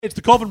It's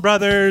the Colvin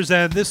Brothers,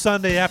 and this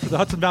Sunday after the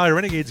Hudson Valley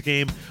Renegades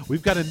game,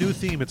 we've got a new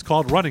theme. It's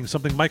called Running,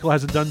 something Michael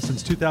hasn't done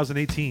since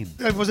 2018.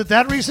 Was it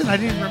that recent? I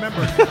didn't even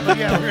remember. But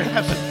yeah, we're going to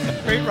have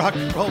some great rock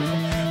and roll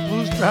from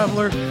Blues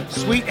Traveler,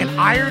 Sweet, and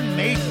Iron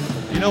Maiden.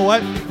 You know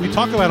what? We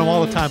talk about him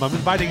all the time. I'm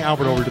inviting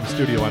Albert over to the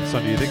studio on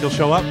Sunday. You think he'll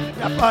show up?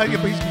 Yep, you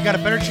got a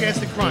better chance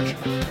than Crunch.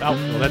 Oh,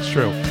 well, that's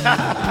true.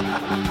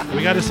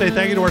 We got to say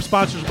thank you to our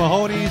sponsors,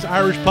 Mahoney's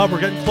Irish Pub. We're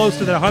getting close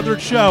to the 100th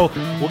show.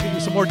 We'll give you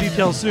some more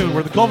details soon.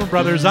 We're the Colvin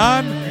Brothers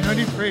on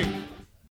 93.